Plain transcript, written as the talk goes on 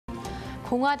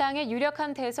공화당의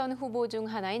유력한 대선 후보 중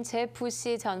하나인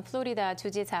부시 전 플로리다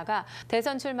주지사가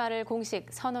대선 출마를 공식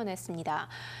선언했습니다.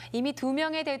 이미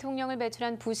 2명의 대통령을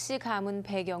배출한 부시 가문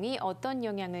배경이 어떤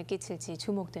영향을 끼칠지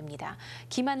주목됩니다.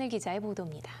 김하늘 기자의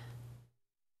보도입니다.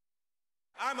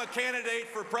 I'm a candidate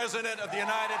for president of the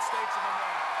United States of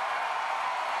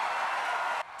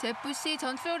America. 부시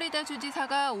전 플로리다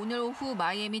주지사가 오늘 오후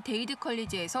마이애미 데이드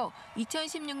컬리지에서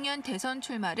 2016년 대선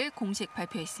출마를 공식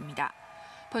발표했습니다.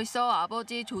 벌써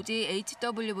아버지 조지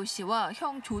H.W. 부시와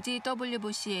형 조지 W.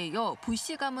 부시에 이어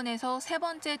부시 가문에서 세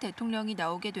번째 대통령이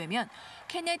나오게 되면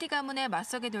케네디 가문에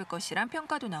맞서게 될 것이란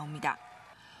평가도 나옵니다.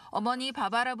 어머니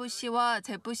바바라 부시와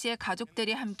부시의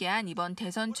가족들이 함께한 이번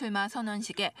대선 출마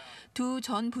선언식에 두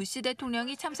전 부시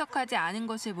대통령이 참석하지 않은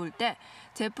것을 볼 때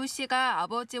부시가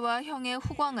아버지와 형의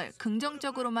후광을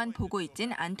긍정적으로만 보고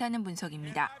있진 않다는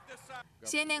분석입니다.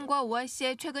 CNN과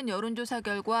ORC의 최근 여론조사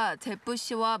결과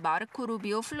부시와 마르코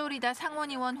루비오 플로리다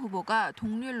상원의원 후보가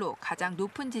동률로 가장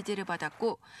높은 지지를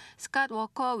받았고 스캇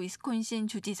워커 위스콘신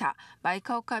주지사,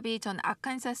 마이크 허카비 전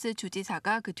아칸사스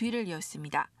주지사가 그 뒤를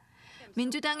이었습니다.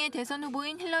 민주당의 대선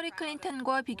후보인 힐러리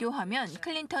클린턴과 비교하면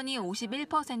클린턴이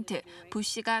 51%,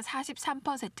 부시가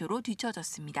 43%로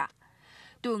뒤처졌습니다.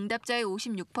 또 응답자의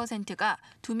 56%가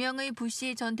 2명의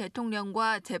부시 전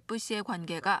대통령과 부시의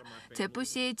관계가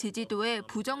부시의 지지도에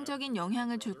부정적인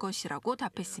영향을 줄 것이라고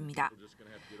답했습니다.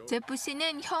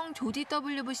 부시는 형 조지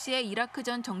W. 부시의 이라크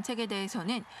전 정책에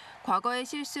대해서는 과거의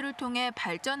실수를 통해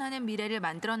발전하는 미래를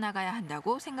만들어 나가야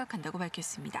한다고 생각한다고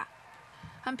밝혔습니다.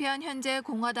 한편 현재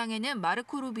공화당에는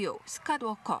마르코 루비오, 스캇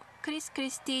워커, 크리스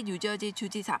크리스티 뉴저지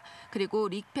주지사, 그리고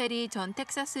릭 페리 전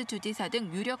텍사스 주지사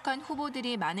등 유력한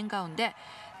후보들이 많은 가운데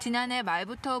지난해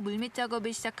말부터 물밑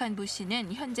작업을 시작한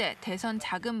부시는 현재 대선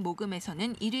자금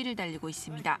모금에서는 1위를 달리고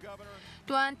있습니다.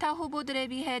 또한 타 후보들에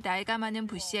비해 나이가 많은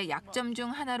부시의 약점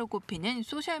중 하나로 꼽히는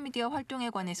소셜미디어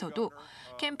활동에 관해서도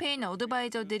캠페인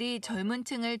어드바이저들이 젊은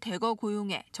층을 대거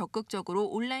고용해 적극적으로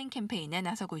온라인 캠페인에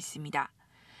나서고 있습니다.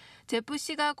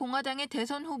 부시가 공화당의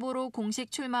대선 후보로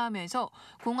공식 출마하면서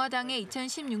공화당의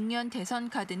 2016년 대선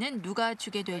카드는 누가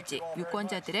주게 될지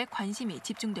유권자들의 관심이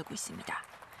집중되고 있습니다.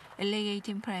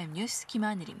 LA18 프라임 뉴스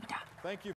김하늘입니다.